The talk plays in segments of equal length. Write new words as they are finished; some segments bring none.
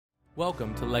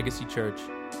Welcome to Legacy Church.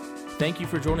 Thank you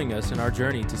for joining us in our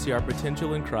journey to see our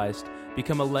potential in Christ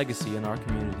become a legacy in our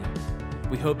community.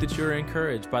 We hope that you are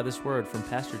encouraged by this word from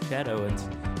Pastor Chad Owens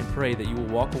and pray that you will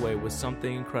walk away with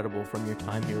something incredible from your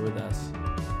time here with us.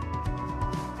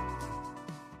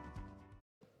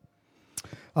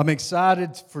 I'm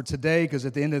excited for today because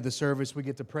at the end of the service we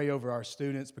get to pray over our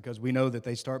students because we know that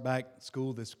they start back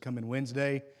school this coming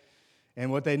Wednesday.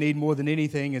 And what they need more than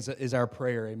anything is our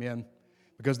prayer, amen.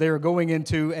 Because they are going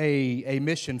into a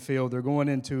mission field. They're going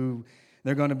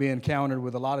to be encountered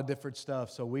with a lot of different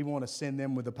stuff. So we want to send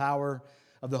them with the power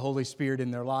of the Holy Spirit in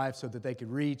their life so that they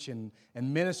could reach and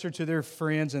minister to their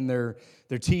friends and their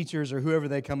teachers or whoever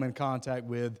they come in contact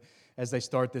with as they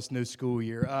start this new school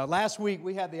year. Last week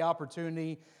we had the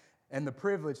opportunity and the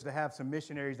privilege to have some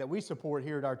missionaries that we support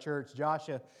here at our church.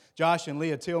 Josh and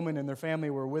Leah Tillman and their family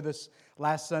were with us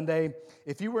last Sunday.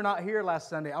 If you were not here last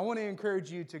Sunday, I want to encourage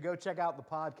you to go check out the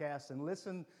podcast and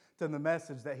listen to the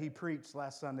message that he preached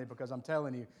last Sunday, because I'm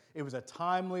telling you, it was a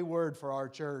timely word for our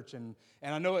church. And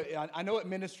I know it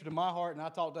ministered to my heart, and I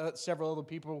talked to several other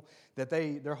people that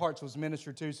their hearts was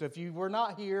ministered to. So if you were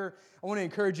not here, I want to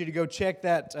encourage you to go check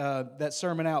that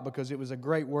sermon out, because it was a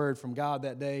great word from God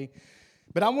that day.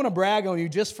 But I want to brag on you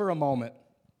just for a moment,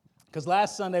 because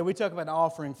last Sunday we took up an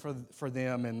offering for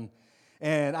them,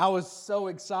 and I was so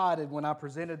excited when I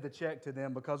presented the check to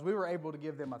them, because we were able to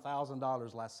give them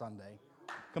 $1,000 last Sunday.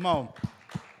 Come on.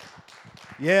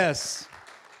 Yes.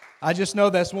 I just know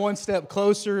that's one step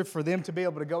closer for them to be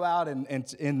able to go out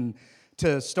and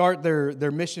to start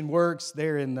their mission works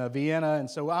there in Vienna. And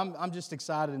so I'm just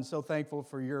excited and so thankful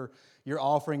for your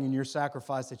offering and your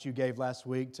sacrifice that you gave last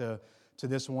week to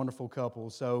this wonderful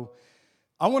couple. So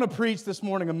I want to preach this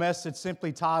morning a message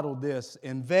simply titled this: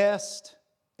 Invest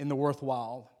in the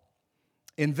Worthwhile.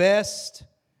 Invest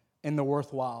in the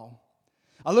worthwhile.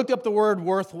 I looked up the word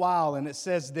worthwhile, and it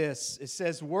says this. It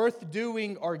says worth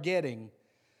doing or getting,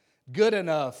 good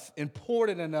enough,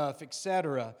 important enough,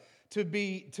 etc., to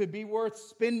be worth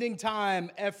spending time,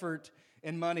 effort,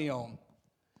 and money on.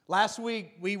 Last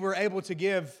week, we were able to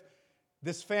give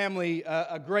this family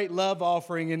a great love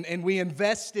offering, and we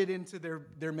invested into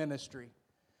their ministry.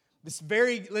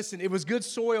 It was good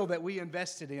soil that we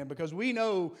invested in, because we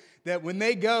know that when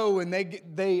they go and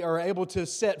they are able to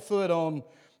set foot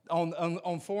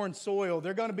on foreign soil,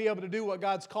 they're going to be able to do what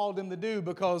God's called them to do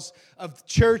because of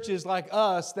churches like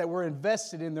us that were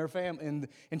invested in their family,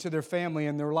 into their family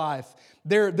and their life.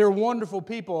 They're wonderful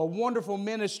people, a wonderful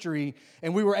ministry,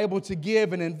 and we were able to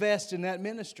give and invest in that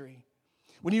ministry.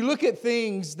 When you look at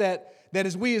things that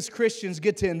as we as Christians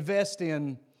get to invest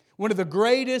in, one of the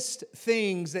greatest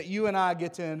things that you and I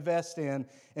get to invest in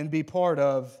and be part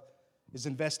of is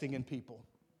investing in people.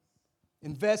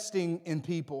 Investing in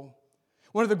people.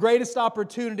 One of the greatest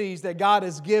opportunities that God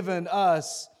has given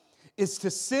us is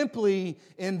to simply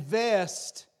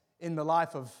invest in the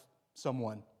life of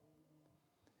someone.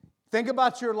 Think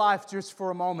about your life just for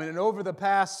a moment, and over the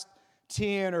past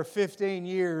 10 or 15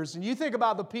 years, and you think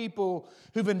about the people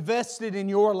who've invested in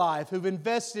your life, who've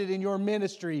invested in your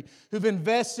ministry, who've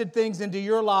invested things into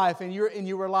your life, and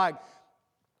you were like,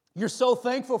 you're so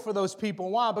thankful for those people.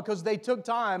 Why? Because they took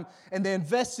time and they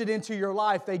invested into your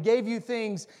life. They gave you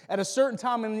things at a certain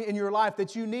time in your life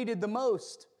that you needed the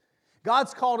most.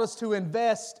 God's called us to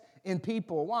invest in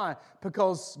people. Why?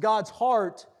 Because God's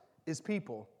heart is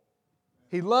people.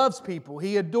 He loves people.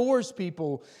 He adores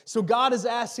people. So God is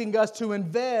asking us to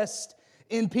invest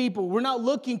in people. We're not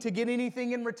looking to get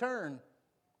anything in return.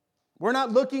 We're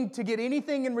not looking to get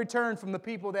anything in return from the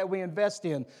people that we invest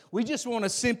in. We just want to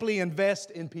simply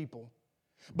invest in people.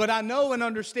 But I know and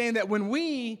understand that when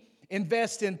we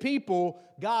invest in people,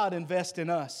 God invests in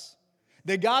us.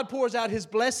 That God pours out His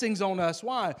blessings on us.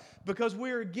 Why? Because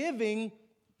we're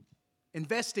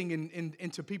investing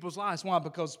into people's lives. Why?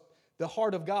 Because the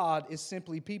heart of God is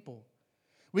simply people.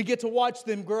 We get to watch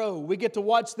them grow. We get to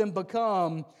watch them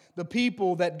become the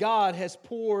people that God has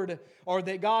poured or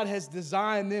that God has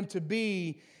designed them to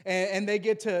be, and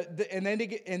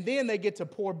then they get to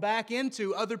pour back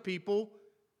into other people,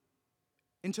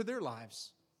 into their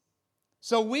lives.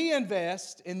 So we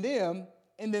invest in them,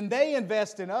 and then they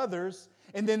invest in others,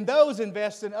 and then those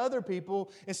invest in other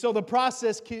people, and so the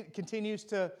process continues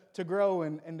to grow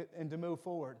and to move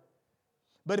forward.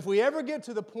 But if we ever get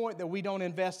to the point that we don't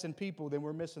invest in people, then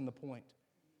we're missing the point.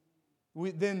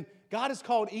 Then God has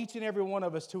called each and every one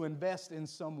of us to invest in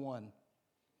someone.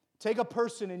 Take a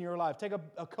person in your life, take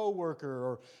a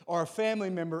coworker or a family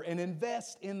member and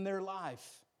invest in their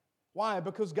life. Why?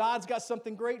 Because God's got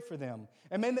something great for them.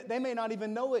 And they may not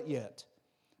even know it yet.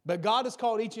 But God has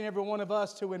called each and every one of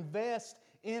us to invest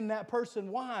in that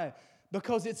person. Why?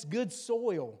 because it's good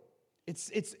soil.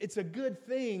 It's a good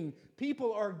thing.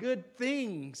 People are good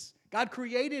things. God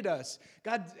created us.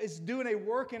 God is doing a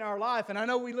work in our life. And I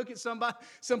know we look at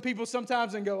some people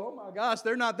sometimes and go, oh my gosh,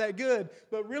 they're not that good.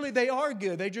 But really they are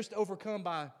good. They're just overcome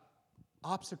by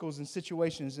obstacles and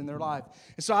situations in their life.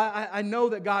 And so I know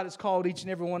that God has called each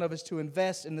and every one of us to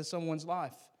invest into someone's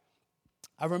life.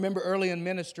 I remember early in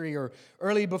ministry, or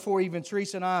early before even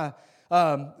Teresa and I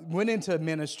went into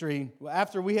ministry,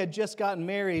 after we had just gotten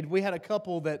married, we had a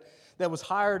couple that was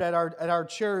hired at our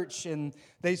church, and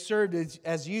they served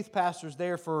as youth pastors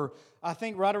there for, I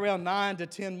think, right around 9 to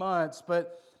 10 months.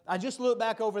 But I just look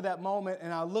back over that moment,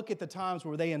 and I look at the times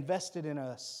where they invested in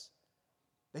us.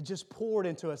 They just poured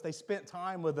into us. They spent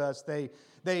time with us. They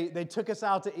took us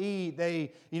out to eat.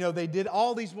 They did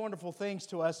all these wonderful things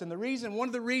to us. And one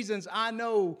of the reasons I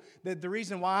know that the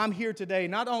reason why I'm here today,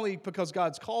 not only because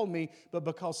God's called me, but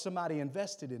because somebody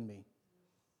invested in me.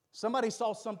 Somebody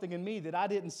saw something in me that I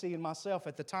didn't see in myself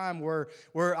at the time, where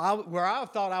I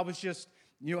thought I was just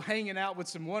hanging out with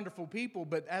some wonderful people.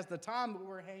 But as the time that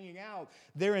we're hanging out,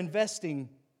 they're investing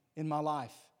in my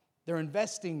life. They're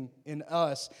investing in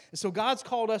us. And so God's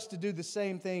called us to do the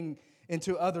same thing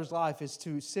into others' life, is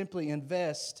to simply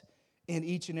invest in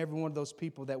each and every one of those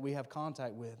people that we have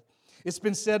contact with. It's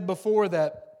been said before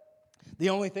that the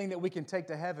only thing that we can take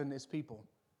to heaven is people.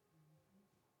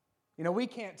 We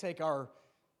can't take our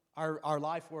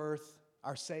life worth,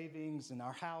 our savings, and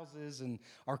our houses, and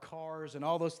our cars, and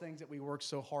all those things that we work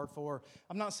so hard for.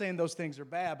 I'm not saying those things are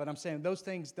bad, but I'm saying those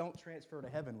things don't transfer to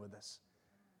heaven with us.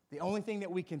 The only thing that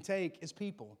we can take is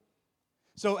people.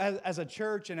 So as a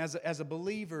church and as a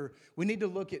believer, we need to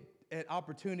look at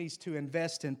opportunities to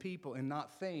invest in people and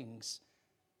not things.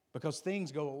 Because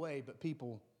things go away, but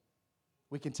people,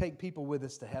 we can take people with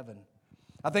us to heaven.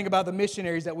 I think about the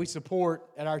missionaries that we support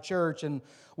at our church and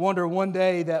wonder one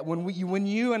day that when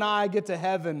you and I get to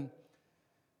heaven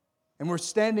and we're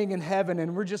standing in heaven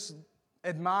and we're just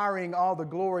admiring all the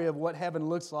glory of what heaven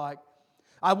looks like,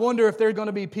 I wonder if there are going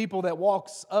to be people that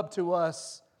walks up to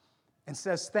us and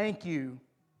says, thank you,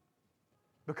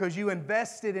 because you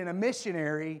invested in a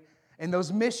missionary and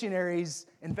those missionaries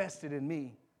invested in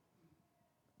me.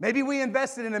 Maybe we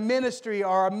invested in a ministry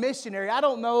or a missionary. I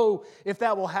don't know if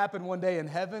that will happen one day in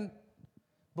heaven.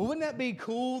 But wouldn't that be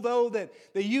cool, though, that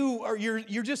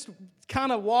you're just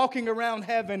kind of walking around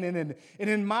heaven and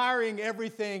admiring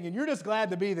everything, and you're just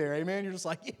glad to be there, amen? You're just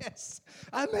like, yes,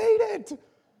 I made it.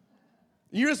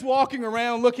 You're just walking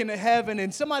around looking at heaven,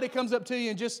 and somebody comes up to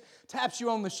you and just taps you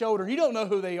on the shoulder. You don't know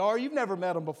who they are. You've never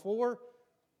met them before.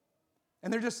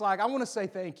 And they're just like, I want to say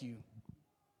thank you.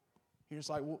 You're just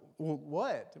like, well,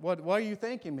 what? Why are you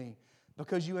thanking me?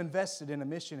 Because you invested in a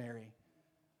missionary.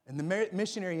 And the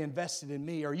missionary invested in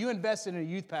me. Or you invested in a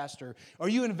youth pastor. Or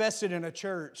you invested in a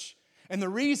church. And the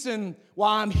reason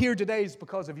why I'm here today is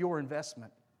because of your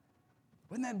investment.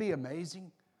 Wouldn't that be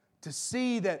amazing? To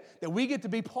see that we get to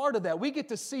be part of that. We get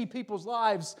to see people's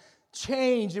lives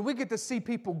change. And we get to see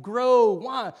people grow.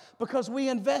 Why? Because we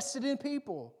invested in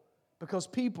people. Because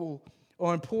people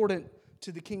are important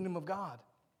to the kingdom of God.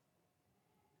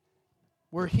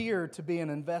 We're here to be an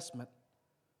investment.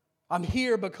 I'm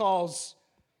here because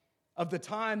of the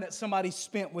time that somebody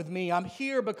spent with me. I'm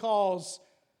here because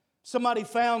somebody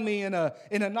found me in a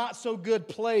not so good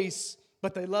place,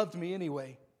 but they loved me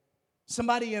anyway.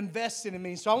 Somebody invested in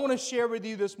me. So I want to share with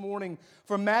you this morning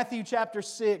from Matthew chapter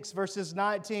 6, verses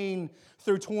 19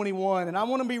 through 21. And I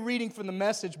want to be reading from the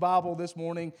Message Bible this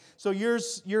morning. So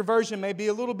your version may be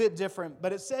a little bit different,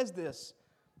 but it says this.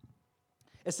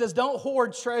 It says, don't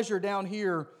hoard treasure down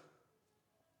here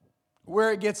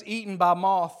where it gets eaten by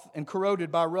moth and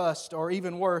corroded by rust, or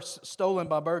even worse, stolen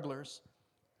by burglars.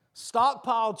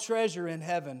 Stockpile treasure in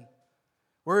heaven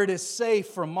where it is safe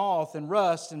from moth and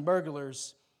rust and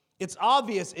burglars. It's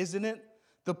obvious, isn't it?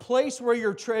 The place where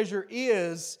your treasure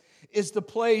is the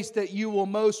place that you will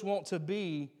most want to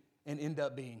be and end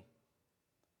up being.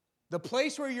 The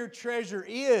place where your treasure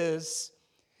is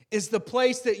the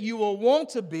place that you will want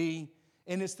to be,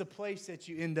 and it's the place that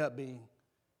you end up being.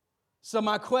 So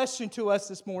my question to us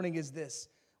this morning is this: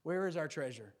 where is our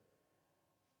treasure?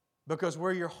 Because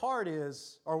where your heart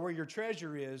is, or where your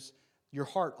treasure is, your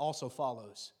heart also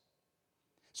follows.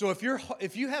 So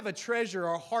if you have a treasure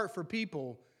or a heart for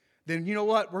people, then you know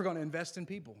what? We're going to invest in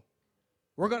people.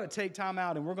 We're going to take time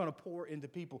out and we're going to pour into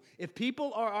people. If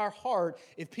people are our heart,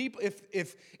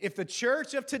 if the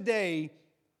church of today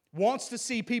wants to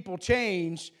see people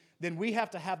change, then we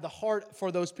have to have the heart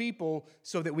for those people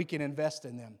so that we can invest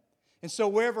in them. And so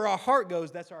wherever our heart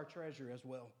goes, that's our treasure as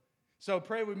well. So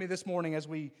pray with me this morning as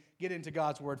we get into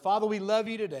God's Word. Father, we love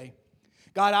you today.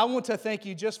 God, I want to thank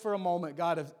you just for a moment,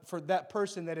 God, for that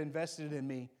person that invested in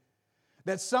me.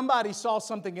 That somebody saw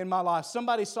something in my life.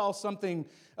 Somebody saw something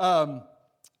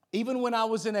even when I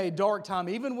was in a dark time,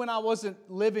 even when I wasn't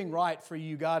living right for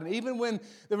you, God, and even when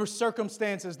there were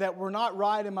circumstances that were not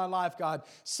right in my life, God,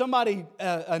 somebody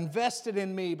invested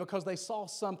in me because they saw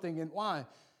something. And why?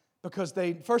 Because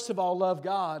they, first of all, love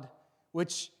God,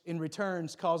 which in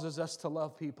returns causes us to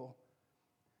love people.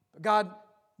 But God,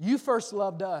 you first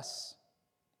loved us.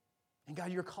 And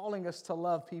God, you're calling us to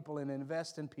love people and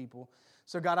invest in people.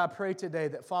 So God, I pray today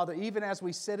that, Father, even as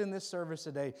we sit in this service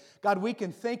today, God, we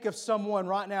can think of someone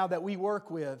right now that we work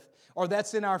with or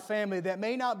that's in our family that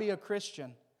may not be a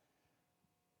Christian.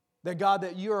 That, God,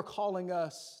 that you are calling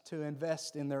us to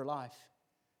invest in their life.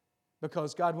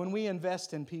 Because, God, when we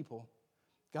invest in people,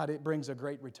 God, it brings a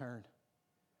great return.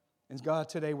 And God,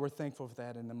 today we're thankful for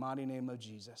that in the mighty name of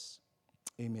Jesus.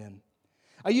 Amen.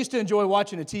 I used to enjoy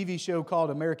watching a TV show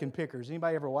called American Pickers.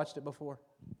 Anybody ever watched it before?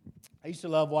 I used to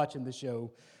love watching the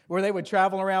show where they would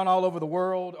travel around all over the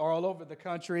world or all over the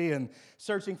country and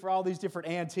searching for all these different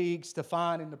antiques to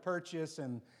find and to purchase,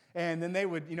 and then they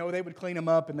would clean them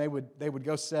up and they would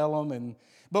go sell them.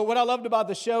 But what I loved about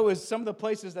the show is some of the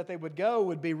places that they would go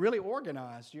would be really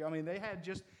organized. I mean, they had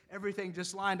just everything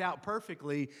just lined out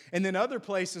perfectly, and then other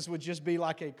places would just be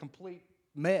like a complete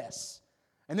mess.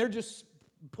 And they're just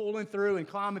pulling through and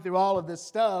climbing through all of this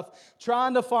stuff,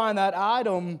 trying to find that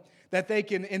item that they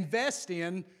can invest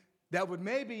in that would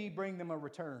maybe bring them a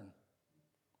return.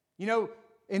 You know,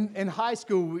 in high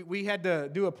school, we had to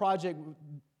do a project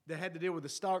that had to deal with the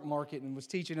stock market and was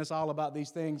teaching us all about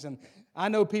these things. And I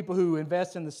know people who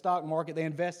invest in the stock market. They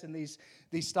invest in these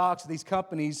stocks, these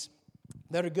companies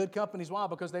that are good companies. Why?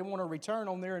 Because they want a return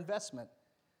on their investment.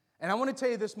 And I want to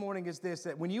tell you this morning is this,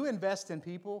 that when you invest in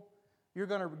people, you're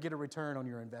going to get a return on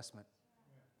your investment.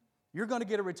 You're going to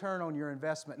get a return on your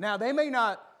investment. Now, they may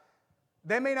not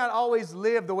always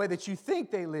live the way that you think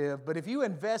they live, but if you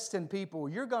invest in people,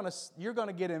 you're going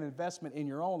to get an investment in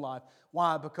your own life.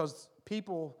 Why? Because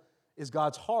people is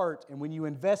God's heart, and when you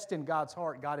invest in God's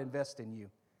heart, God invests in you.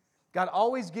 God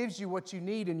always gives you what you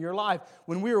need in your life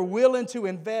when we are willing to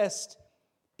invest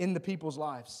in the people's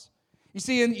lives. You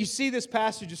see this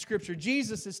passage of Scripture.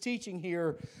 Jesus is teaching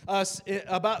here us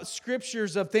about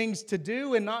Scriptures of things to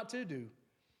do and not to do.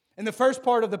 In the first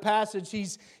part of the passage,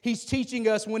 he's teaching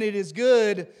us when it is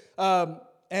good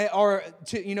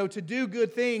to do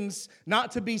good things,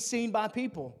 not to be seen by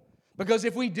people. Because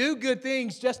if we do good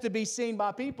things just to be seen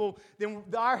by people, then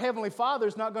our Heavenly Father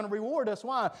is not going to reward us.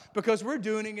 Why? Because we're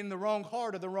doing it in the wrong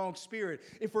heart or the wrong spirit.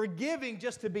 If we're giving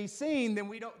just to be seen,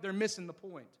 then they're missing the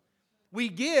point. We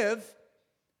give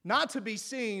not to be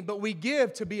seen, but we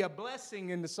give to be a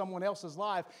blessing into someone else's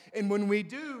life. And when we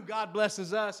do, God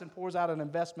blesses us and pours out an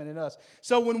investment in us.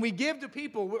 So when we give to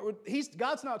people,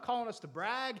 God's not calling us to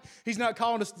brag. He's not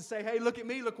calling us to say, hey, look at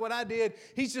me, look what I did.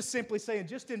 He's just simply saying,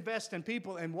 just invest in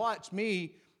people and watch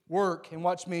me work and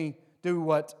watch me do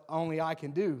what only I can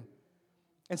do.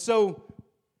 And so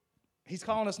He's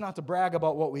calling us not to brag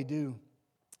about what we do.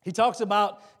 He talks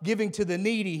about giving to the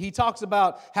needy. He talks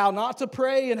about how not to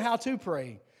pray and how to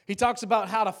pray. He talks about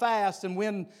how to fast and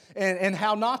when and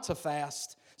how not to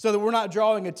fast so that we're not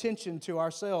drawing attention to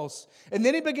ourselves. And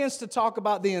then he begins to talk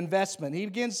about the investment. He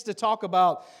begins to talk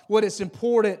about what is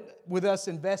important with us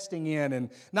investing in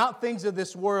and not things of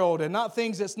this world and not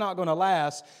things that's not going to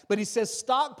last. But he says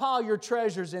stockpile your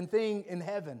treasures in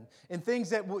heaven, in things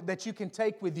that you can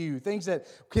take with you, things that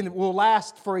will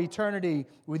last for eternity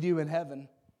with you in heaven.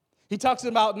 He talks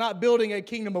about not building a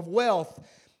kingdom of wealth,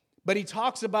 but he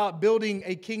talks about building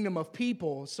a kingdom of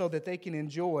people so that they can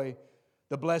enjoy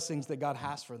the blessings that God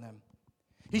has for them.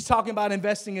 He's talking about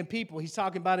investing in people. He's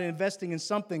talking about investing in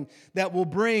something that will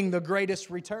bring the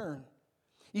greatest return.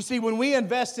 You see, when we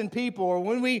invest in people or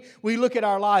when we look at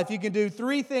our life, you can do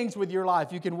three things with your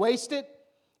life. You can waste it,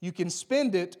 you can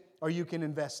spend it, or you can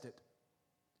invest it.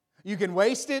 You can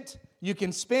waste it, you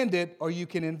can spend it, or you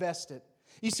can invest it.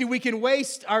 You see, we can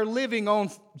waste our living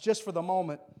on just for the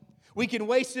moment. We can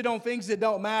waste it on things that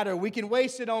don't matter. We can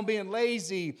waste it on being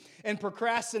lazy and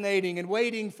procrastinating and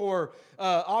waiting for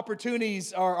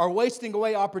opportunities or wasting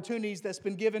away opportunities that's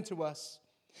been given to us.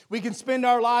 We can spend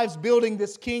our lives building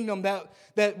this kingdom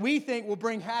that we think will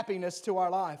bring happiness to our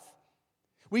life.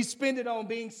 We spend it on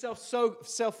being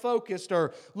self-focused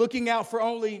or looking out for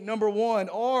only number one,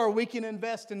 or we can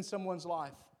invest in someone's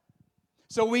life.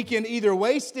 So we can either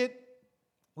waste it,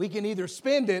 we can either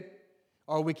spend it,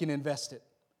 or we can invest it.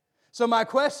 So my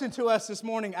question to us this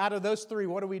morning, out of those three,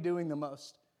 what are we doing the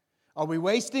most? Are we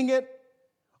wasting it?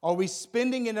 Are we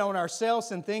spending it on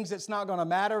ourselves and things that's not going to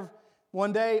matter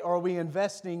one day? Or are we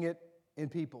investing it in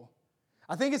people?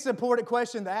 I think it's an important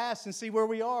question to ask and see where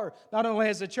we are, not only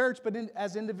as a church, but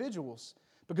as individuals.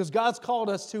 Because God's called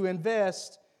us to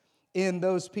invest in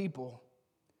those people.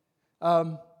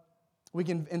 We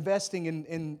can investing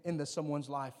into someone's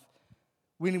life.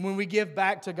 When we give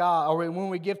back to God, or when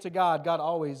we give to God, God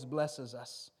always blesses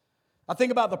us. I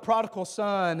think about the prodigal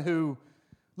son who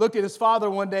looked at his father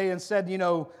one day and said,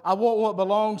 I want what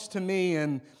belongs to me.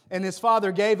 And his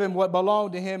father gave him what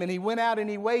belonged to him, and he went out and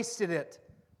he wasted it.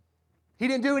 He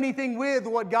didn't do anything with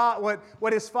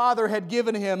what his father had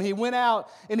given him. He went out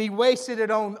and he wasted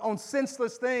it on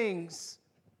senseless things.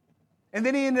 And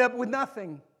then he ended up with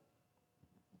nothing.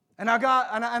 And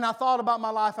I thought about my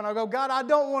life, and I go, God, I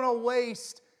don't want to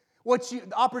waste the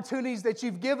opportunities that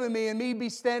you've given me and me be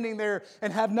standing there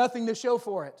and have nothing to show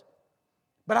for it.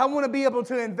 But I want to be able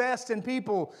to invest in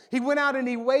people. He went out and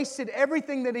he wasted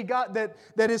everything that he got that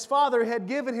his father had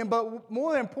given him. But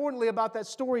more importantly about that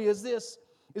story is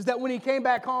that when he came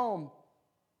back home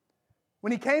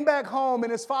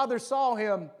and his father saw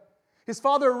him, his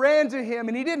father ran to him,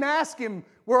 and he didn't ask him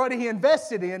what he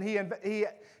invested in.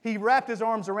 He wrapped his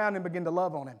arms around him and began to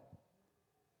love on him.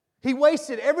 He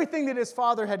wasted everything that his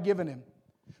father had given him.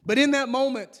 But in that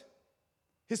moment,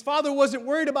 his father wasn't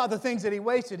worried about the things that he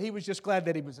wasted. He was just glad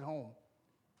that he was at home.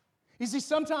 You see,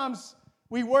 sometimes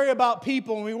we worry about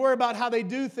people and we worry about how they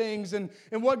do things, and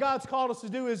what God's called us to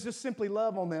do is just simply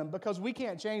love on them, because we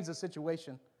can't change the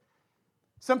situation.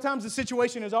 Sometimes the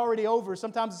situation is already over.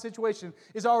 Sometimes the situation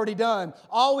is already done.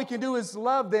 All we can do is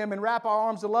love them and wrap our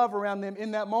arms of love around them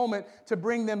in that moment to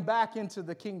bring them back into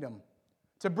the kingdom,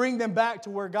 to bring them back to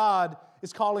where God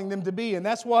is calling them to be. And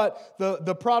that's what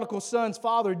the prodigal son's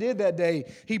father did that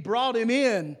day. He brought him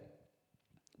in.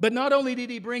 But not only did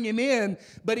he bring him in,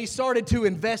 but he started to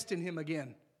invest in him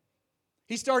again.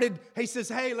 He says,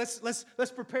 hey,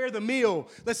 let's prepare the meal.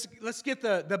 Let's get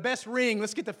the best ring.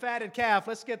 Let's get the fatted calf.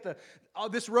 Let's get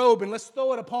this robe and let's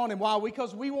throw it upon him. Why?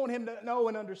 Because we want him to know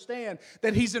and understand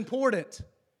that he's important.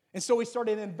 And so he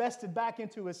started invested back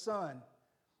into his son.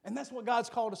 And that's what God's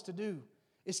called us to do,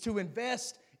 is to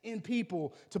invest in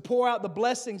people, to pour out the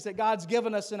blessings that God's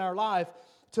given us in our life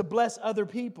to bless other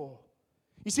people.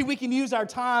 You see, we can use our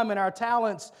time and our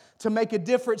talents to make a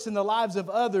difference in the lives of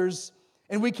others.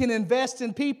 And we can invest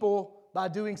in people by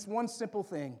doing one simple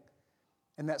thing,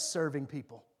 and that's serving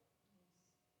people.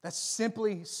 That's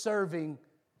simply serving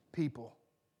people.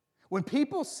 When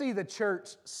people see the church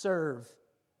serve,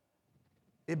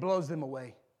 it blows them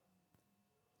away.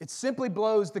 It simply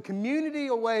blows the community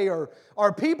away,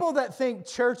 or people that think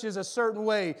church is a certain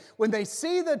way. When they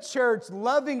see the church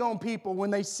loving on people, when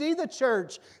they see the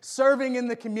church serving in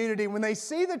the community, when they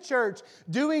see the church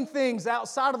doing things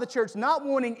outside of the church, not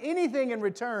wanting anything in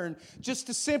return, just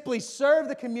to simply serve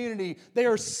the community, they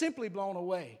are simply blown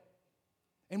away.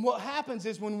 And what happens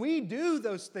is when we do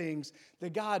those things,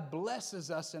 that God blesses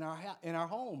us in our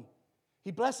home. He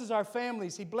blesses our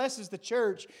families. He blesses the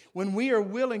church when we are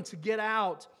willing to get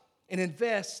out and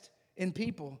invest in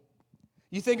people.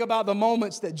 You think about the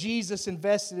moments that Jesus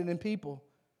invested in people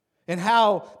and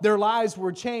how their lives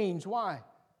were changed. Why?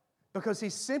 Because he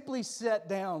simply sat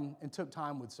down and took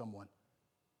time with someone.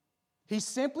 He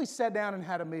simply sat down and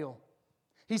had a meal.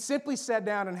 He simply sat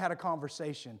down and had a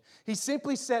conversation. He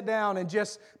simply sat down and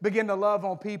just began to love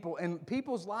on people, and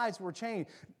people's lives were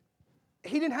changed.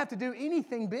 He didn't have to do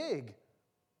anything big.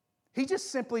 He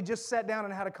just simply sat down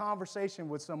and had a conversation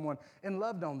with someone and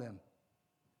loved on them.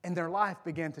 And their life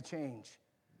began to change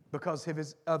because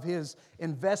of his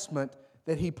investment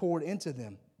that he poured into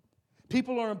them.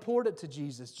 People are important to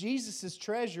Jesus. Jesus'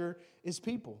 treasure is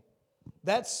people.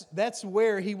 That's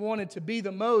where he wanted to be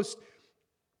the most,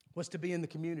 was to be in the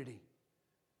community.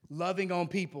 Loving on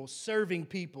people, serving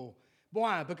people.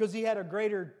 Why? Because he had a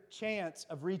greater chance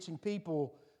of reaching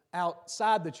people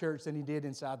outside the church than he did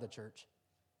inside the church.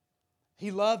 He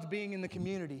loved being in the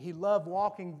community. He loved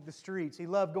walking the streets. He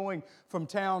loved going from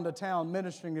town to town,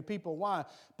 ministering to people. Why?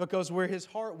 Because where his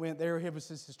heart went, there was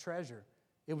his treasure.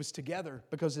 It was together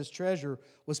because his treasure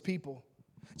was people.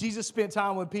 Jesus spent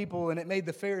time with people, and it made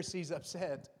the Pharisees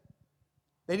upset.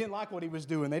 They didn't like what he was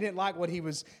doing. They didn't like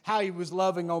how he was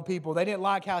loving on people. They didn't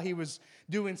like how he was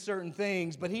doing certain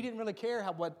things, but he didn't really care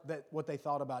what they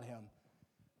thought about him,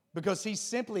 because he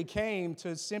simply came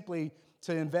to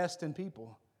invest in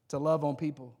people, to love on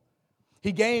people.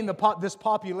 He gained this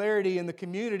popularity in the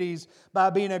communities by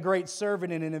being a great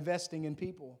servant and investing in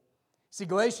people. See,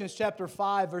 Galatians chapter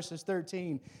 5, verses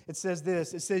 13, it says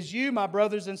this. It says, "You, my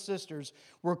brothers and sisters,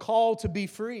 were called to be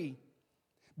free,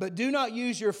 but do not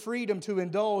use your freedom to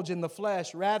indulge in the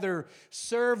flesh. Rather,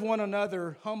 serve one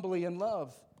another humbly in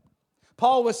love."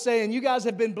 Paul was saying, you guys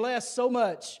have been blessed so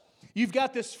much. You've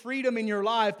got this freedom in your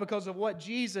life because of what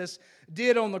Jesus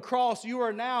did on the cross. You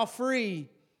are now free.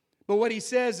 But what he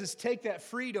says is take that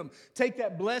freedom, take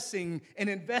that blessing, and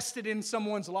invest it in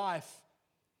someone's life.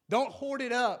 Don't hoard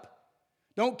it up.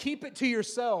 Don't keep it to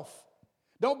yourself.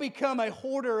 Don't become a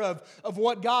hoarder of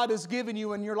what God has given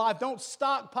you in your life. Don't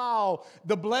stockpile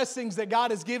the blessings that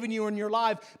God has given you in your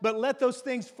life, but let those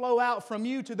things flow out from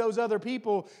you to those other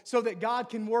people so that God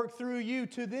can work through you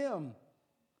to them.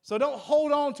 So don't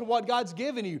hold on to what God's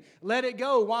given you. Let it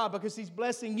go. Why? Because He's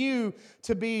blessing you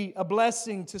to be a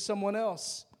blessing to someone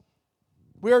else.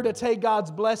 We are to take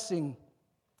God's blessing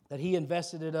that He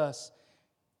invested in us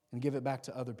and give it back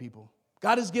to other people.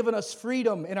 God has given us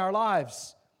freedom in our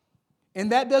lives.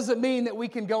 And that doesn't mean that we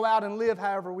can go out and live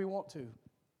however we want to.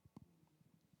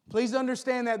 Please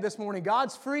understand that this morning.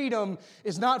 God's freedom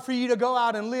is not for you to go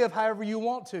out and live however you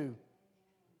want to.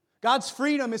 God's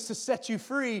freedom is to set you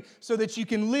free so that you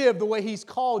can live the way He's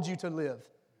called you to live.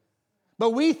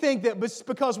 But we think that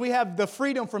because we have the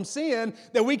freedom from sin,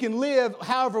 that we can live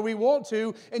however we want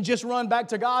to and just run back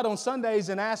to God on Sundays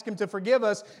and ask Him to forgive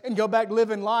us and go back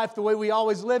living life the way we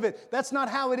always live it. That's not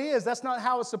how it is. That's not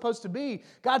how it's supposed to be.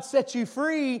 God sets you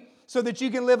free so that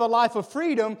you can live a life of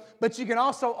freedom, but you can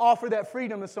also offer that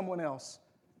freedom to someone else.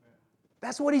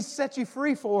 That's what He set you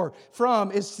free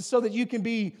from, is so that you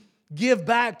can give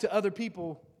back to other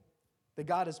people that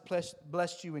God has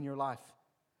blessed you in your life.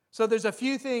 So there's a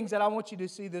few things that I want you to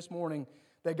see this morning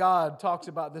that God talks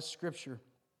about this scripture.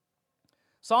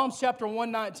 Psalms chapter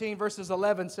 119 verses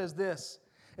 11 says this.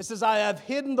 It says, I have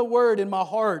hidden the word in my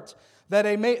heart that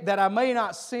I may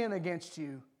not sin against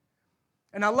you.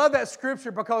 And I love that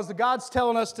scripture because God's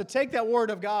telling us to take that word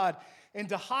of God and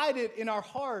to hide it in our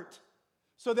heart,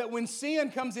 so that when sin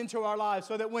comes into our lives,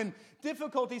 so that when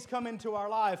difficulties come into our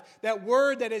life, that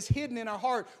word that is hidden in our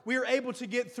heart, we are able to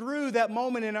get through that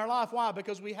moment in our life. Why?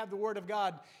 Because we have the word of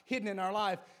God hidden in our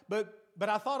life. But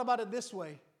I thought about it this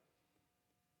way.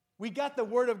 We got the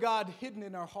word of God hidden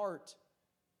in our heart,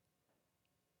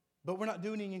 but we're not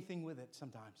doing anything with it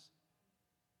sometimes.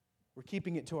 We're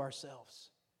keeping it to ourselves.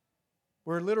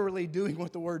 We're literally doing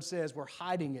what the word says. We're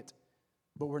hiding it,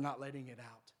 but we're not letting it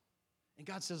out. And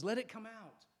God says, let it come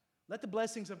out. Let the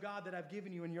blessings of God that I've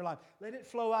given you in your life, let it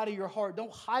flow out of your heart.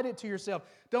 Don't hide it to yourself.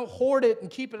 Don't hoard it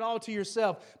and keep it all to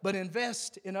yourself, but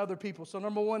invest in other people. So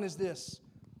number one is this.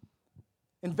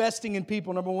 Investing in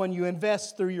people. Number one, you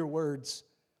invest through your words.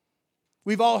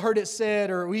 We've all heard it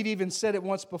said, or we've even said it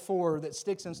once before, that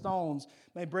sticks and stones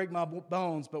may break my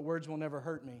bones, but words will never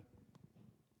hurt me.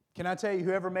 Can I tell you,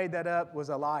 whoever made that up was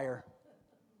a liar.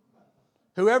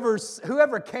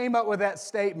 Whoever came up with that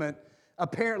statement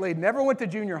apparently never went to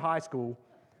junior high school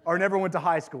or never went to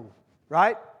high school,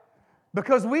 right?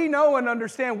 Because we know and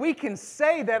understand we can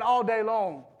say that all day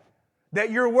long,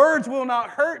 that your words will not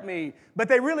hurt me, but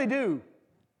they really do.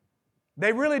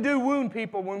 They really do wound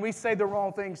people when we say the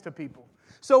wrong things to people.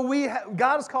 So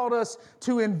God has called us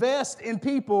to invest in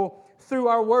people through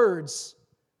our words.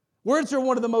 Words are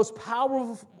one of the most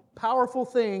powerful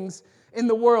things in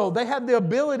the world. They have the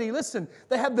ability,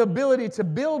 they have the ability to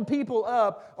build people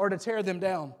up or to tear them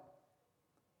down.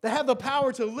 They have the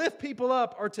power to lift people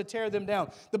up or to tear them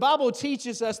down. The Bible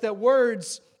teaches us that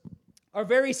words are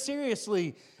very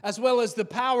seriously, as well as the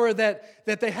power that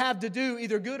they have to do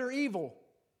either good or evil.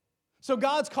 So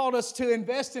God's called us to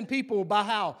invest in people by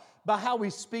how? By how we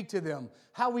speak to them,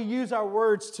 how we use our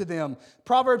words to them.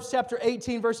 Proverbs chapter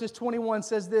 18 verses 21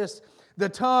 says this, the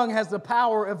tongue has the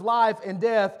power of life and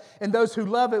death, and those who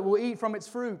love it will eat from its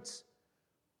fruits.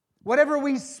 Whatever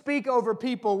we speak over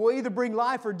people will either bring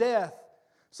life or death.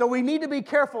 So we need to be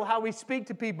careful how we speak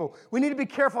to people. We need to be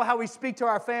careful how we speak to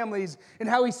our families and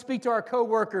how we speak to our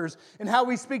coworkers and how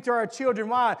we speak to our children.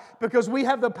 Why? Because we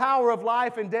have the power of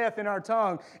life and death in our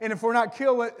tongue. And if we're not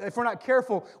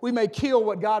careful, we may kill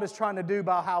what God is trying to do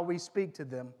by how we speak to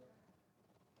them.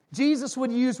 Jesus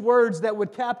would use words that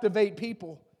would captivate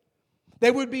people. They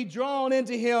would be drawn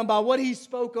into Him by what He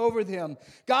spoke over them.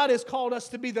 God has called us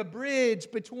to be the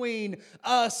bridge between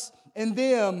us and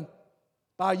them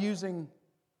by using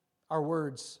our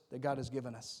words that God has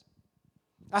given us.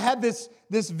 I had this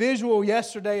visual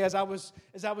yesterday as I was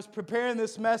preparing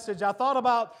this message. I thought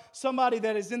about somebody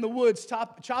that is in the woods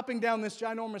chopping down this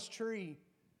ginormous tree.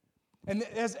 And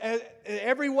as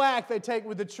every whack they take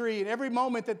with the tree, and every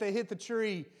moment that they hit the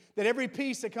tree, that every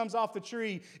piece that comes off the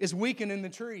tree is weakening the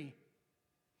tree.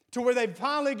 To where they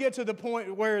finally get to the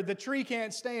point where the tree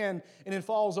can't stand and it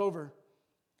falls over.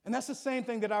 And that's the same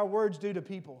thing that our words do to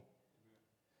people.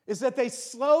 Is that they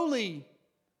slowly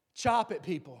chop at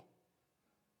people.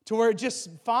 To where it just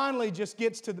finally just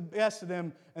gets to the best of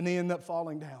them and they end up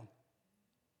falling down.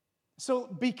 So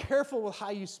be careful with how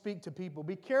you speak to people.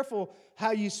 Be careful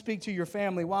how you speak to your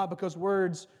family. Why? Because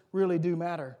words really do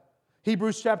matter.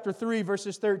 Hebrews chapter 3,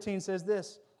 verses 13 says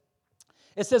this.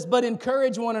 It says, but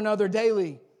encourage one another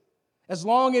daily, as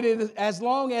long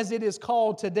as it is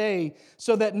called today,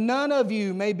 so that none of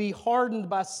you may be hardened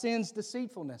by sin's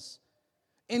deceitfulness.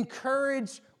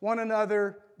 Encourage one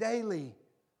another daily.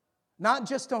 Not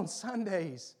just on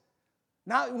Sundays.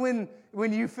 Not when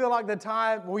you feel like the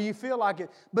time where you feel like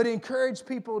it, but encourage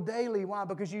people daily. Why?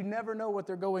 Because you never know what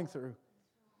they're going through.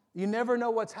 You never know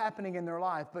what's happening in their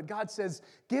life. But God says,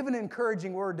 give an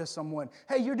encouraging word to someone.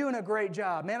 Hey, you're doing a great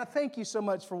job. Man, I thank you so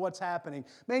much for what's happening.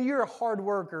 Man, you're a hard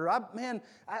worker.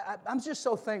 I'm just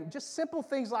so thankful. Just simple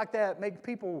things like that make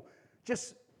people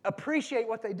just appreciate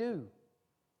what they do.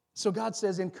 So God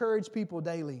says, encourage people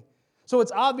daily. So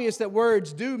it's obvious that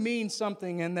words do mean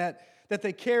something and that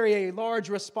they carry a large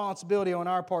responsibility on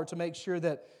our part to make sure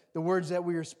that the words that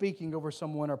we are speaking over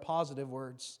someone are positive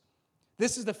words.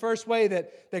 This is the first way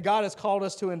that God has called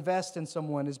us to invest in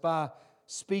someone, is by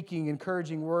speaking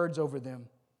encouraging words over them.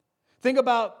 Think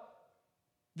about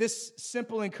this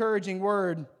simple encouraging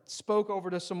word spoke over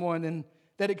to someone and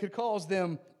that it could cause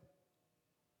them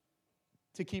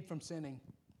to keep from sinning.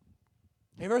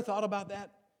 Have you ever thought about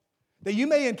that? That you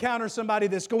may encounter somebody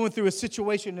that's going through a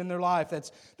situation in their life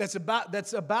that's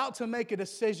about to make a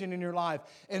decision in your life.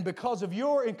 And because of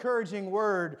your encouraging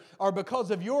word or because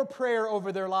of your prayer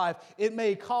over their life, it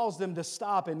may cause them to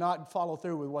stop and not follow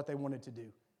through with what they wanted to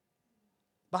do.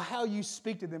 By how you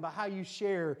speak to them, by how you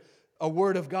share a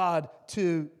word of God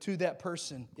to that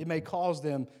person, it may cause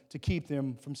them to keep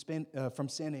them from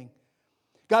sinning.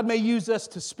 God may use us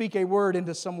to speak a word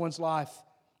into someone's life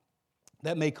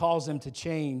that may cause them to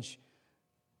change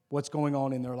what's going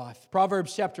on in their life.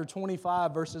 Proverbs chapter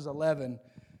 25, verses 11.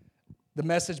 The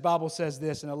Message Bible says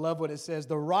this, and I love what it says.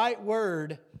 The right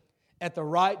word at the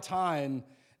right time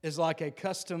is like a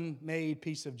custom-made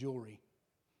piece of jewelry.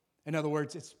 In other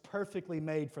words, it's perfectly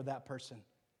made for that person.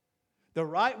 The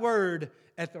right word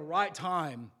at the right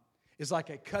time is like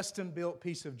a custom-built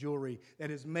piece of jewelry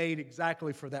that is made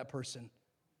exactly for that person.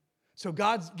 So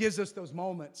God gives us those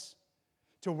moments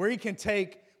to where He can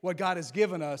take what God has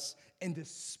given us and to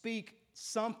speak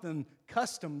something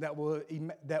custom that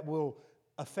will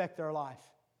affect their life,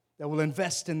 that will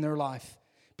invest in their life.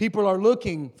 People are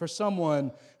looking for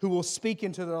someone who will speak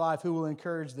into their life, who will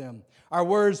encourage them. Our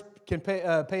words can pay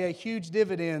a huge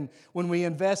dividend when we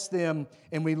invest them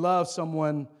and we love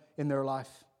someone in their life.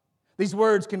 These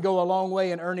words can go a long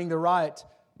way in earning the right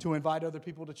to invite other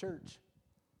people to church.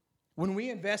 When we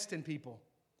invest in people,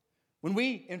 when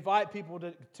we invite people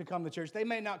to come to church, they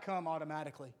may not come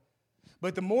automatically.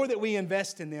 But the more that we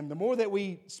invest in them, the more that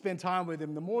we spend time with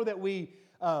them, the more that we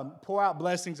pour out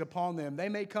blessings upon them, they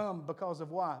may come because of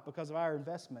why? Because of our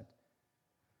investment.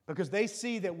 Because they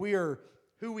see that we are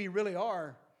who we really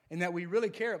are and that we really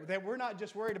care. That we're not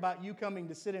just worried about you coming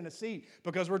to sit in a seat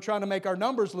because we're trying to make our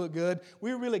numbers look good.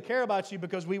 We really care about you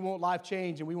because we want life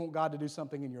change and we want God to do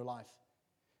something in your life.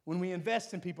 When we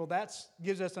invest in people, that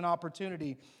gives us an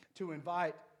opportunity to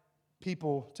invite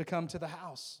people to come to the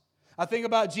house. I think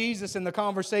about Jesus and the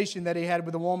conversation that He had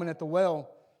with the woman at the well.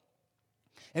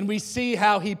 And we see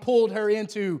how He pulled her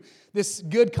into this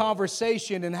good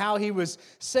conversation and how He was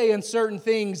saying certain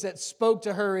things that spoke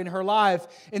to her in her life.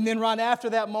 And then right after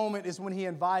that moment is when He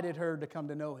invited her to come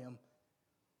to know Him.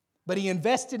 But He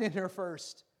invested in her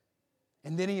first.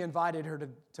 And then He invited her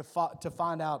to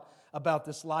find out about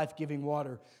this life-giving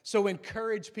water. So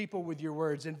encourage people with your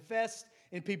words. Invest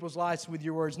in people's lives with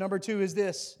your words. Number 2 is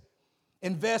this.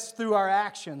 Invest through our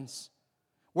actions.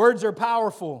 Words are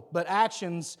powerful, but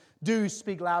actions do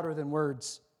speak louder than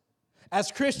words.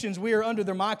 As Christians, we are under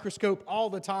the microscope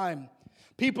all the time.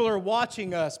 People are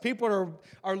watching us. People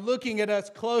are looking at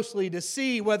us closely to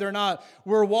see whether or not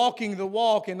we're walking the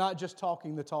walk and not just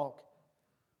talking the talk.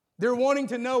 They're wanting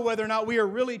to know whether or not we are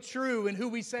really true in who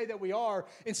we say that we are.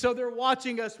 And so they're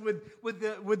watching us with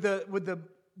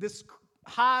this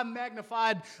high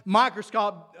magnified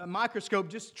microscope,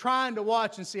 just trying to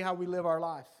watch and see how we live our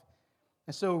life.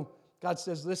 And so God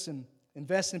says, listen,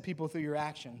 invest in people through your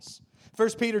actions. 1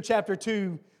 Peter chapter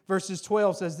 2, verses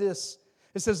 12 says this.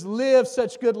 It says, live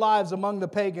such good lives among the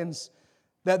pagans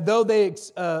that though they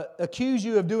accuse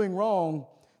you of doing wrong,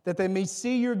 that they may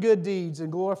see your good deeds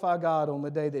and glorify God on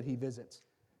the day that He visits.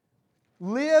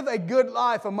 Live a good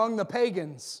life among the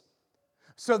pagans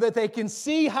so that they can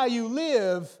see how you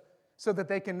live so that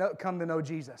they can come to know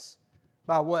Jesus.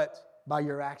 By what? By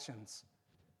your actions.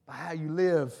 By how you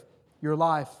live your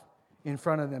life in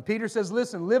front of them. Peter says,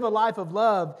 listen, live a life of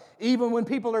love even when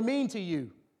people are mean to you.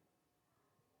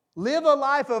 Live a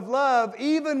life of love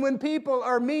even when people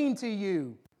are mean to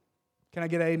you. Can I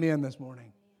get an amen this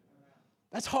morning?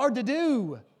 That's hard to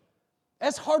do.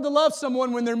 It's hard to love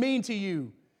someone when they're mean to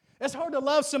you. It's hard to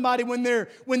love somebody when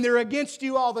they're against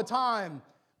you all the time.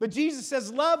 But Jesus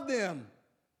says, love them.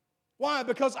 Why?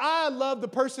 Because I love the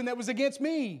person that was against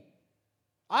me.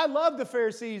 I love the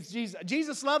Pharisees.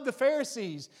 Jesus loved the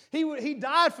Pharisees. He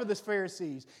died for the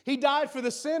Pharisees. He died for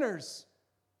the sinners.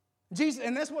 Jesus,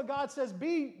 and that's what God says.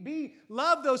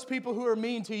 Love those people who are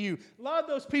mean to you. Love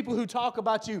those people who talk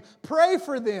about you. Pray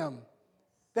for them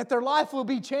that their life will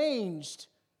be changed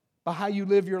by how you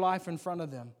live your life in front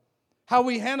of them. How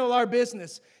we handle our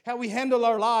business, how we handle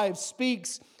our lives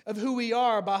speaks of who we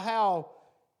are by how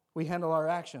we handle our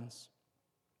actions.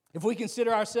 If we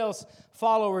consider ourselves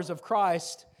followers of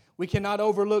Christ, we cannot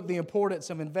overlook the importance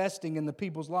of investing in the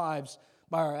people's lives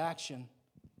by our action.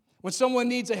 When someone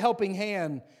needs a helping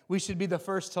hand, we should be the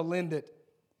first to lend it.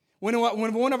 When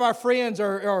one of our friends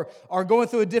are going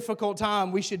through a difficult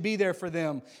time, we should be there for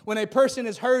them. When a person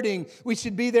is hurting, we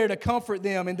should be there to comfort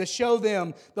them and to show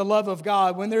them the love of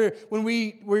God. When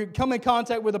we come in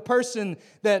contact with a person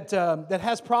that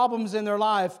has problems in their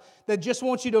life, that just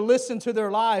wants you to listen to their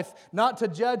life, not to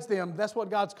judge them, that's what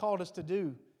God's called us to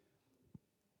do.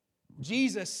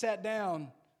 Jesus sat down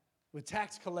with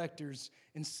tax collectors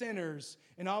and sinners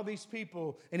and all these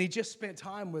people, and He just spent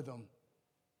time with them.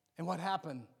 And what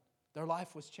happened? Their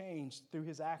life was changed through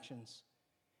His actions.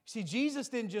 See, Jesus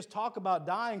didn't just talk about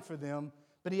dying for them,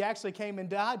 but He actually came and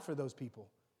died for those people.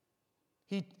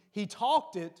 He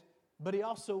talked it, but He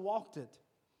also walked it.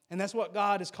 And that's what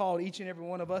God has called each and every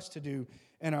one of us to do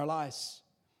in our lives.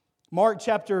 Mark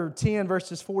chapter 10,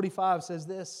 verses 45 says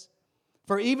this,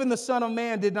 "For even the Son of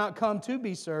Man did not come to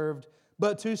be served,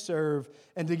 but to serve,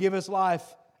 and to give His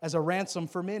life as a ransom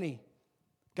for many."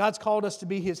 God's called us to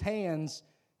be His hands.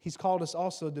 He's called us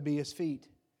also to be His feet.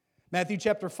 Matthew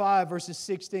chapter 5, verses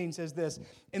 16 says this,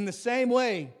 "In the same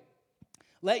way,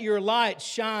 let your light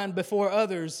shine before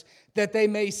others, that they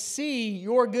may see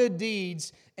your good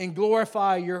deeds and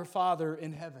glorify your Father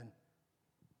in heaven."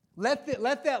 Let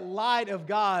that light of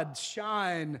God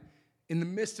shine in the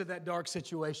midst of that dark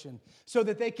situation so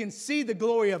that they can see the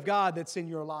glory of God that's in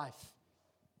your life.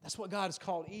 That's what God has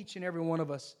called each and every one of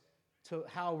us to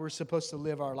how we're supposed to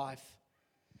live our life.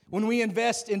 When we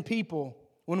invest in people,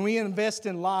 when we invest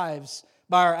in lives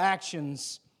by our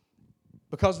actions,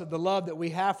 because of the love that we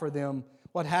have for them,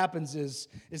 what happens is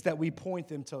that we point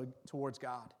them towards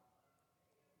God.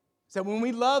 So when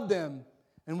we love them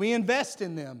and we invest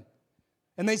in them,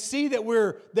 and they see that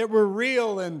we're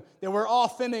real and that we're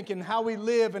authentic in how we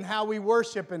live and how we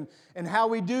worship and how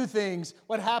we do things,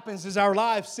 what happens is our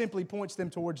life simply points them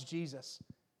towards Jesus.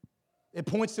 It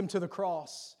points them to the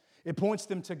cross. It points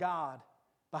them to God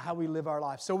by how we live our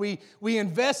life. So we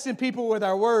invest in people with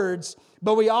our words,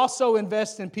 but we also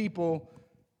invest in people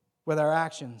with our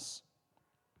actions.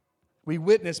 We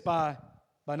witness by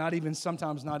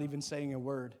sometimes not even saying a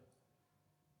word.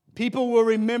 People will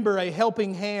remember a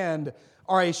helping hand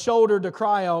or a shoulder to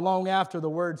cry on long after the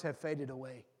words have faded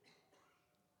away.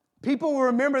 People will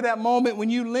remember that moment when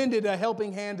you lended a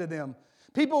helping hand to them.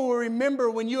 People will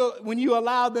remember when you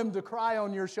allowed them to cry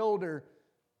on your shoulder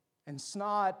and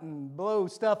snot and blow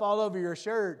stuff all over your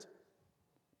shirt.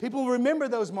 People will remember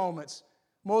those moments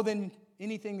more than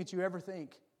anything that you ever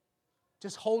think.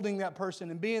 Just holding that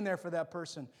person and being there for that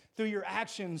person through your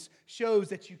actions shows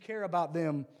that you care about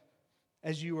them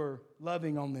as you are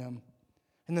loving on them.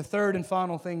 And the third and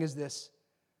final thing is this: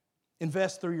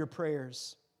 invest through your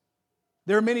prayers.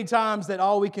 There are many times that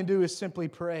all we can do is simply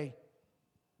pray.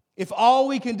 If all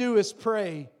we can do is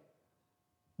pray,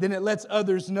 then it lets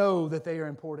others know that they are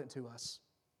important to us.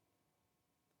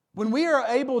 When we are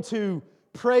able to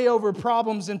pray over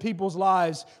problems in people's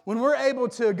lives, when we're able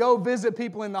to go visit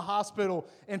people in the hospital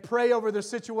and pray over their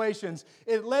situations,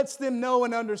 it lets them know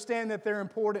and understand that they're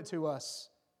important to us.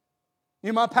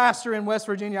 You know, my pastor in West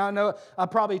Virginia, I know I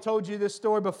probably told you this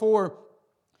story before.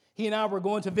 He and I were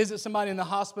going to visit somebody in the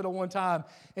hospital one time,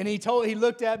 and he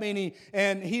looked at me,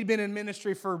 and he'd been in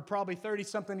ministry for probably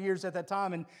 30-something years at that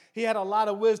time, and he had a lot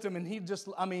of wisdom, and he just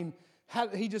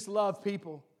loved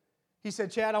people. He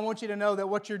said, "Chad, I want you to know that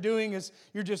what you're doing is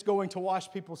you're just going to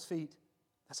wash people's feet.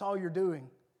 That's all you're doing.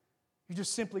 You're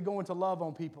just simply going to love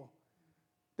on people.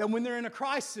 That when they're in a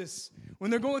crisis, when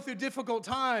they're going through difficult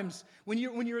times, when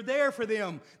you're there for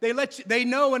them, they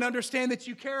know and understand that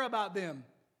you care about them.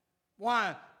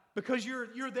 Why? Because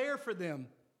you're there for them.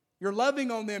 You're loving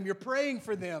on them. You're praying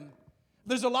for them.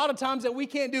 There's a lot of times that we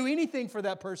can't do anything for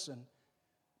that person,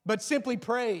 but simply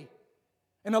pray.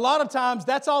 And a lot of times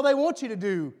that's all they want you to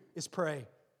do is pray.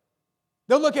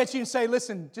 They'll look at you and say,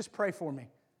 listen, just pray for me.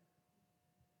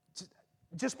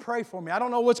 Just pray for me. I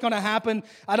don't know what's going to happen.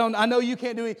 I know you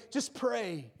can't do it. Just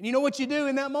pray. And you know what you do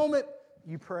in that moment?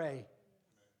 You pray.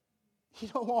 You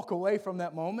don't walk away from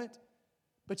that moment,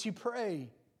 but you pray.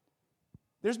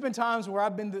 There's been times where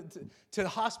I've been to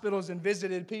hospitals and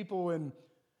visited people, and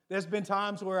there's been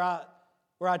times where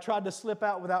I tried to slip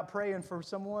out without praying for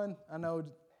someone. I know,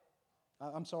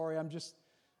 I'm sorry,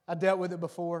 I dealt with it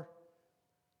before.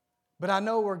 But I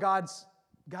know where God's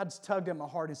tugged at my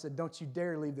heart and said, don't you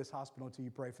dare leave this hospital until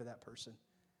you pray for that person.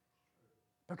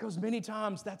 Because many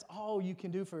times that's all you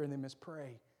can do for them is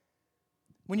pray.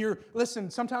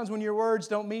 Sometimes when your words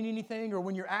don't mean anything or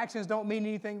when your actions don't mean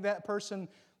anything to that person,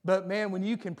 but man, when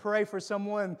you can pray for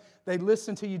someone, they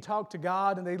listen to you talk to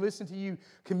God and they listen to you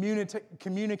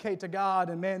communicate to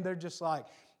God, and man, they're just like,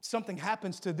 something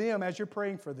happens to them as you're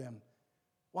praying for them.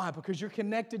 Why? Because you're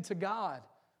connected to God.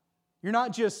 You're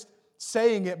not just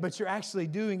saying it, but you're actually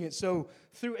doing it. So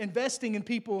through investing in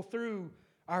people through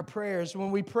our prayers, when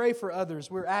we pray for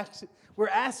others, we're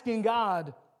asking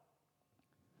God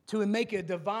to make a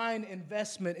divine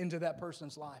investment into that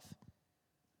person's life.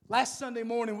 Last Sunday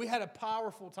morning, we had a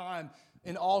powerful time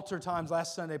in altar times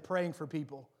last Sunday praying for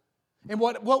people. And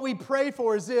what we prayed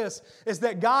for is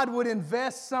that God would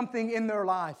invest something in their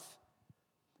life.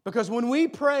 Because when we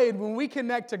prayed, when we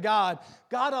connect to God,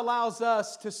 God allows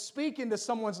us to speak into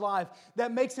someone's life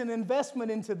that makes an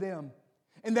investment into them.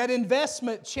 And that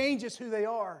investment changes who they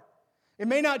are. It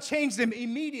may not change them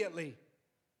immediately,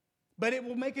 but it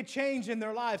will make a change in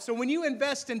their life. So when you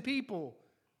invest in people,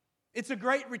 it's a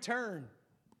great return.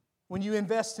 When you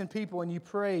invest in people and you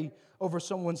pray over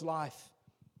someone's life.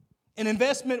 An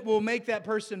investment will make that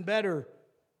person better.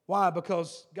 Why?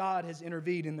 Because God has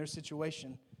intervened in their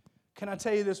situation. Can I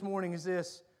tell you this morning is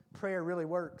this: prayer really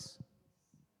works.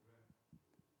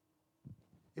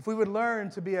 If we would learn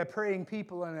to be a praying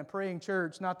people and a praying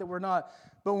church, not that we're not,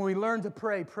 but when we learn to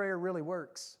pray, prayer really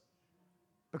works.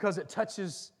 Because it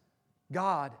touches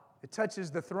God. It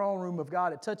touches the throne room of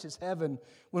God. It touches heaven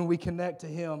when we connect to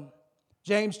Him.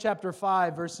 James chapter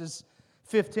 5 verses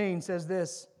 15 says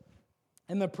this,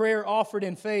 "And the prayer offered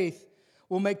in faith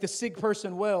will make the sick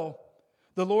person well.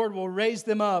 The Lord will raise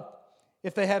them up.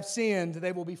 If they have sinned,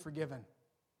 they will be forgiven."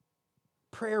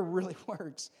 Prayer really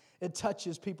works. It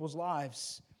touches people's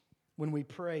lives when we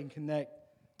pray and connect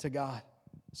to God.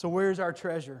 So where's our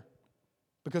treasure?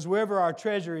 Because wherever our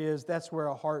treasure is, that's where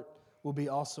our heart will be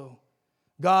also.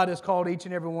 God has called each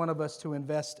and every one of us to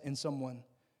invest in someone.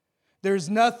 There's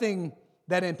nothing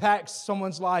that impacts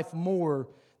someone's life more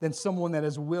than someone that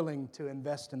is willing to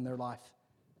invest in their life.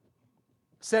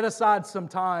 Set aside some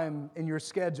time in your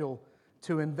schedule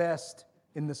to invest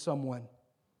into someone.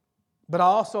 But I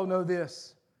also know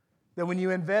this, that when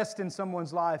you invest in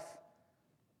someone's life,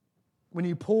 when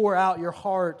you pour out your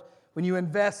heart, when you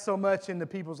invest so much into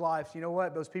people's lives, you know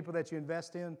what? Those people that you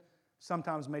invest in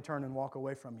sometimes may turn and walk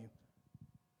away from you.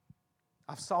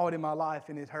 I've saw it in my life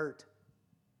and it hurt.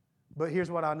 But here's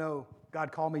what I know.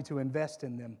 God called me to invest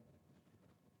in them.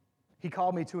 He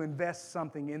called me to invest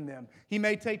something in them. He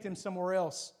may take them somewhere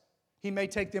else. He may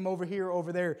take them over here,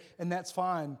 over there, and that's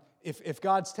fine. If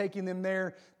God's taking them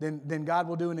there, then God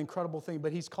will do an incredible thing.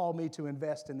 But He's called me to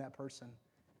invest in that person.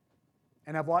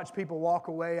 And I've watched people walk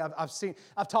away.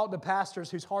 I've talked to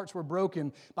pastors whose hearts were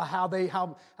broken by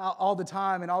how all the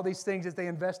time and all these things that they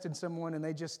invested in someone, and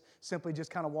they just simply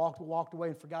just kind of walked away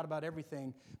and forgot about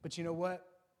everything. But you know what?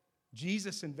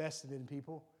 Jesus invested in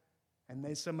people, and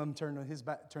some of them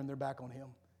turned their back on Him.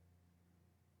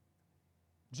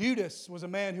 Judas was a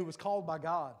man who was called by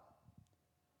God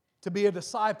to be a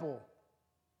disciple.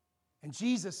 And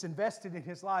Jesus invested in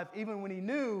his life even when He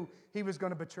knew He was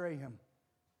going to betray Him.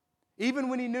 Even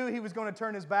when He knew He was going to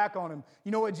turn His back on Him.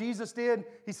 You know what Jesus did?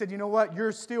 He said, you know what?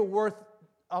 You're still worth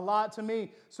a lot to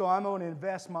me, so I'm going to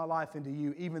invest my life into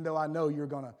you, even though I know you're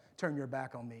going to turn your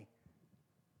back on me.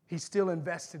 He still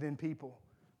invested in people.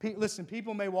 Listen,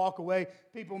 people may walk away.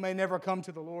 People may never come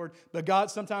to the Lord. But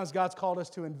sometimes God's called us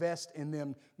to invest in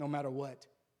them no matter what.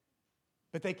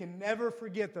 But they can never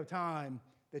forget the time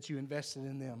that you invested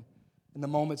in them and the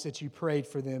moments that you prayed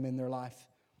for them in their life.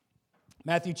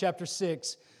 Matthew chapter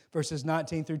 6, verses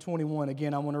 19 through 21.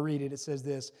 Again, I want to read it. It says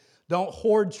this: "Don't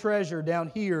hoard treasure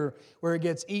down here where it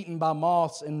gets eaten by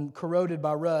moths and corroded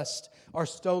by rust or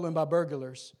stolen by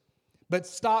burglars. But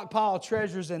stockpile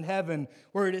treasures in heaven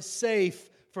where it is safe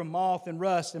from moth and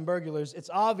rust and burglars." It's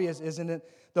obvious, isn't it?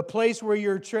 The place where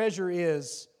your treasure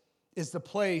is the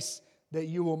place that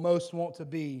you will most want to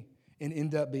be and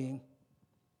end up being.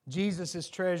 Jesus'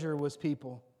 treasure was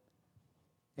people,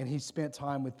 and He spent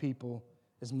time with people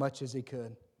as much as He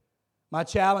could. My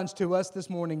challenge to us this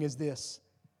morning is this.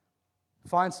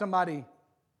 Find somebody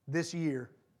this year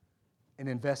and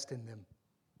invest in them.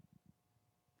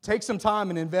 Take some time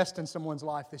and invest in someone's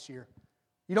life this year.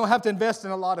 You don't have to invest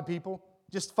in a lot of people.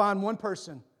 Just find one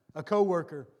person, a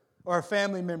coworker, or a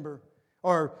family member,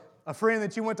 or a friend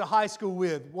that you went to high school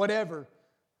with, whatever.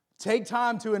 Take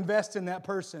time to invest in that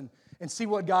person and see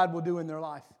what God will do in their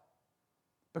life.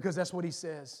 Because that's what He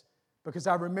says. Because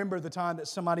I remember the time that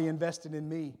somebody invested in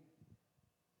me.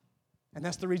 And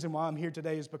that's the reason why I'm here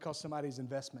today, is because somebody's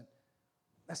investment.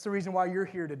 That's the reason why you're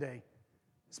here today.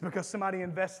 It's because somebody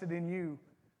invested in you.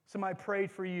 Somebody prayed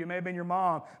for you. It may have been your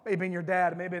mom. It may have been your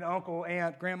dad. It may have been uncle,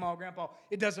 aunt, grandma, grandpa.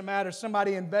 It doesn't matter.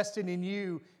 Somebody invested in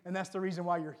you, and that's the reason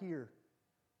why you're here.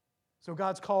 So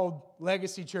God's called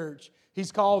Legacy Church.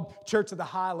 He's called Church of the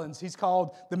Highlands. He's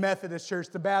called the Methodist Church,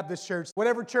 the Baptist Church,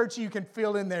 whatever church you can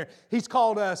fill in there. He's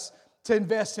called us to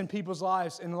invest in people's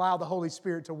lives and allow the Holy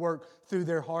Spirit to work through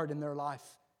their heart and their life.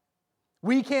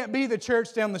 We can't be the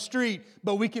church down the street,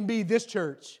 but we can be this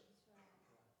church.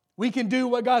 We can do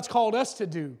what God's called us to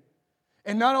do.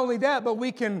 And not only that, but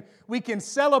we can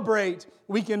celebrate,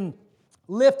 we can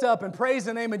lift up and praise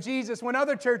the name of Jesus when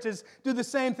other churches do the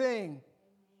same thing.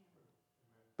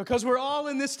 Because we're all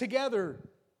in this together.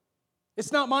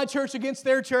 It's not my church against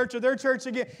their church or their church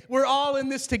against. We're all in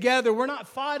this together. We're not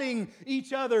fighting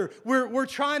each other. We're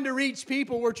trying to reach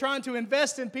people. We're trying to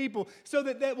invest in people so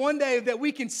that one day that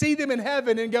we can see them in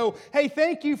heaven and go, hey,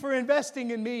 thank you for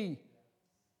investing in me.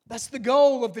 That's the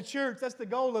goal of the church. That's the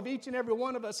goal of each and every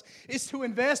one of us, is to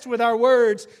invest with our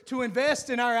words, to invest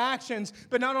in our actions,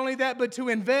 but not only that, but to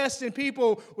invest in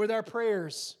people with our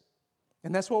prayers.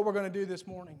 And that's what we're going to do this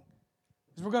morning.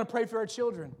 Is we're going to pray for our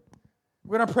children.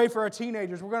 We're going to pray for our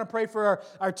teenagers. We're going to pray for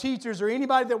our teachers or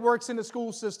anybody that works in the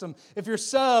school system. If you're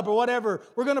sub or whatever,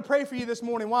 we're going to pray for you this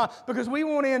morning. Why? Because we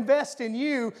want to invest in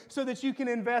you so that you can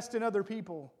invest in other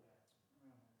people.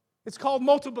 It's called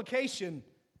multiplication.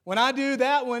 When I do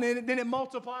that one, then it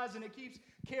multiplies and it keeps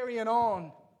carrying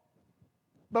on.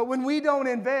 But when we don't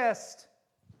invest,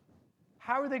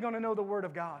 how are they going to know the Word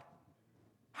of God?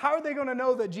 How are they going to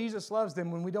know that Jesus loves them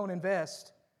when we don't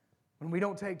invest? When we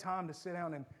don't take time to sit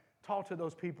down and talk to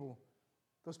those people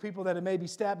that have maybe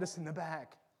stabbed us in the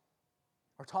back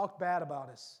or talked bad about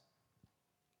us.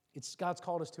 God's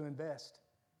called us to invest.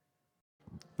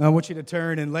 I want you to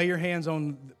turn and lay your hands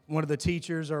on one of the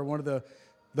teachers or one of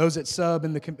those that sub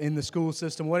in the school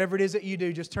system. Whatever it is that you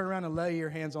do, just turn around and lay your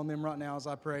hands on them right now as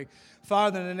I pray.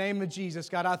 Father, in the name of Jesus,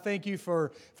 God, I thank you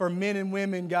for men and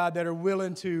women, God, that are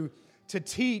willing to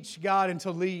teach, God, and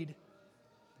to lead.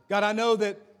 God, I know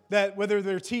that whether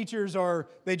they're teachers or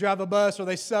they drive a bus or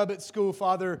they sub at school,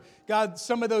 Father, God,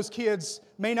 some of those kids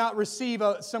may not receive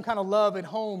some kind of love at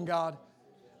home, God.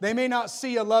 They may not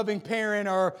see a loving parent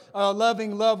or a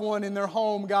loving loved one in their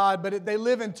home, God, but they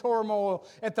live in turmoil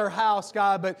at their house,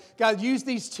 God. But God, use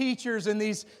these teachers and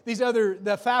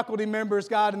the faculty members,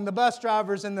 God, and the bus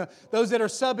drivers and those that are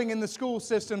subbing in the school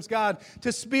systems, God,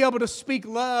 to be able to speak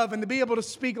love and to be able to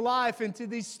speak life into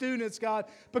these students, God.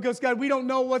 Because, God, we don't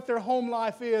know what their home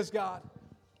life is, God.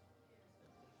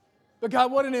 But,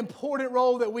 God, what an important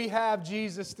role that we have,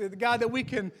 Jesus, God, that we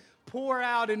can pour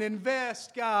out and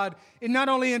invest, God, and not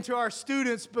only into our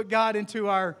students, but, God, into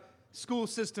our school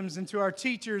systems, into our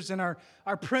teachers and our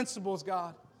principals,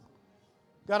 God.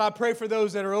 God, I pray for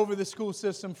those that are over the school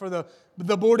system, for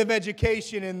the Board of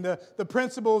Education and the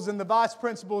principals and the vice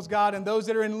principals, God, and those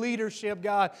that are in leadership,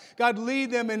 God. God,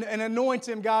 lead them and anoint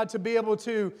them, God, to be able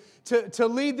to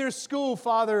lead their school,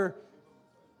 Father,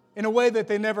 in a way that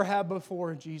they never have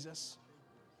before, Jesus.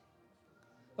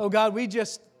 Oh, God,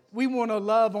 we want to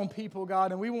love on people,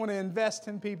 God, and we want to invest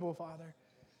in people, Father.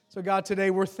 So, God, today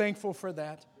we're thankful for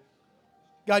that.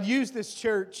 God, use this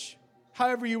church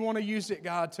however you want to use it,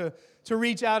 God, to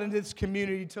reach out into this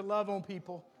community, to love on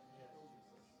people.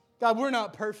 God, we're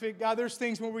not perfect. God, there's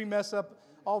things where we mess up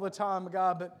all the time,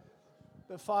 God,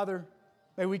 but Father,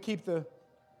 may we keep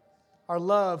our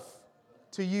love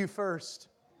to you first.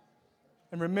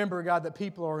 And remember, God, that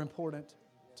people are important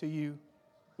to you,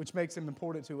 which makes them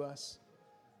important to us.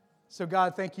 So,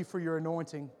 God, thank you for your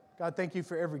anointing. God, thank you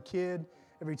for every kid,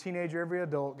 every teenager, every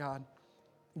adult, God.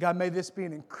 God, may this be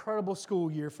an incredible school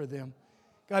year for them.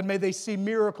 God, may they see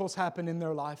miracles happen in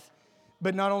their life.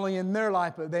 But not only in their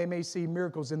life, but they may see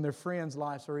miracles in their friends'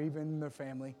 lives or even in their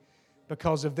family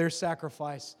because of their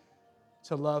sacrifice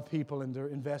to love people and to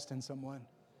invest in someone.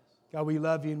 God, we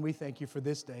love you and we thank you for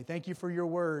this day. Thank you for your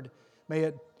word.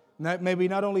 May we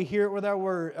not only hear it with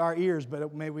our ears,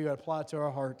 but may we apply it to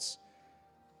our hearts.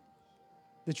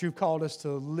 That you've called us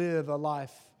to live a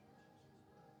life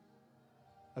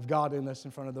of godliness in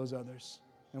front of those others.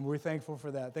 And we're thankful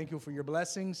for that. Thank you for your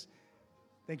blessings.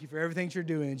 Thank you for everything that you're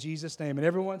doing in Jesus' name. And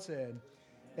everyone said,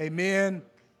 amen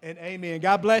and amen.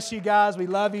 God bless you guys. We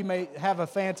love you. May have a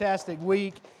fantastic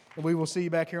week. And we will see you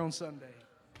back here on Sunday.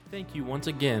 Thank you once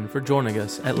again for joining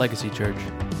us at Legacy Church.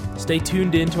 Stay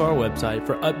tuned in to our website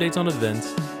for updates on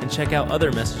events and check out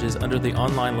other messages under the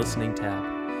online listening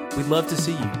tab. We'd love to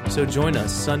see you, so join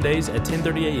us Sundays at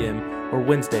 10:30 a.m. or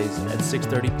Wednesdays at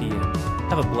 6:30 p.m.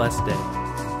 Have a blessed day.